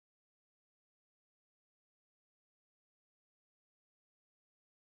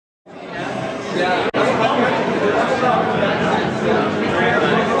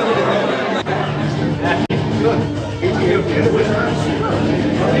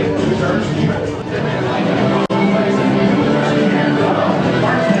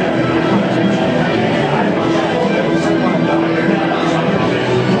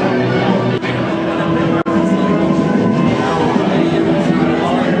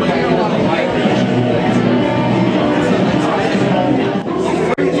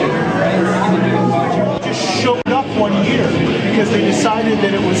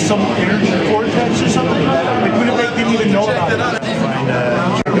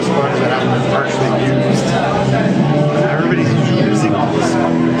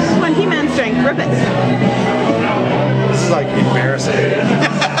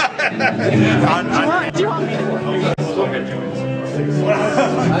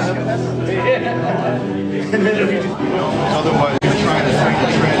Otherwise, you're trying to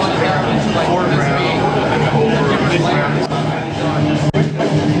transparent foreground over midground.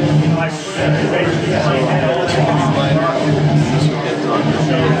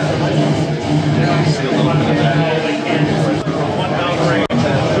 See a little bit of that. One mountain range.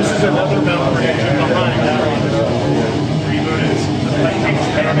 This is another mountain range behind that.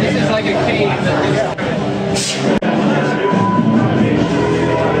 This is like a cave.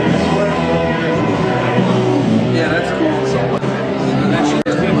 Yeah, that's cool. So that should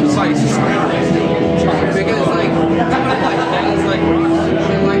just be precise. Because like that is like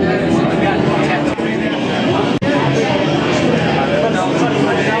shit like that is like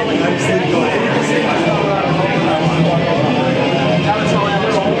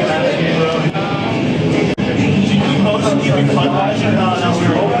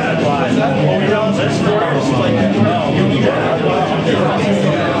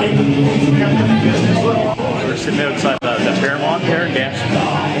We're sitting outside the Paramount there in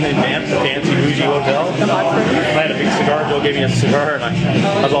Banff, the fancy bougie hotel. I had a big cigar. Joe gave me a cigar, and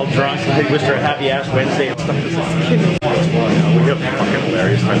I was all drunk. I wished her a happy ass Wednesday and stuff. We have fucking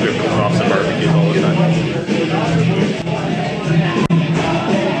hilarious times. We have off some barbecues all the time.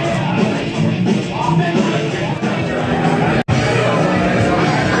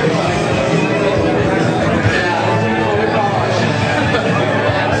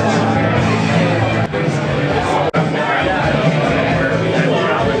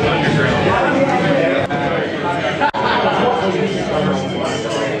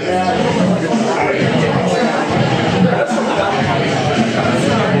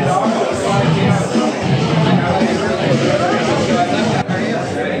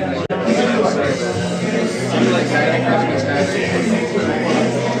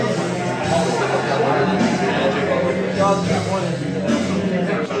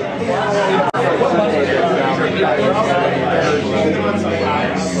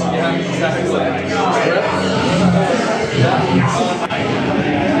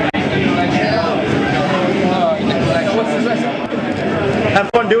 Have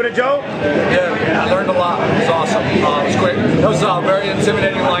fun doing it, Joe? Yeah, I learned a lot. It was awesome. It was great. It was a very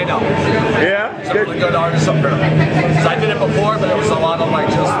intimidating lineup. Yeah? Some really good artists up there. I did it before, but it was a lot of like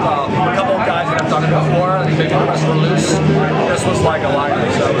just a couple of guys that have done it before, and maybe the rest were loose. This was like a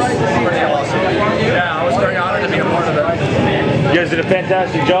lineup, so it was pretty awesome. Yeah, I was very honored to be a part of it. You guys did a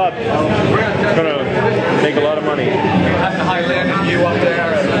fantastic job. Gonna make a lot of money. Having Hailin and you up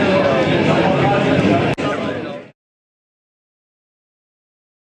there. And,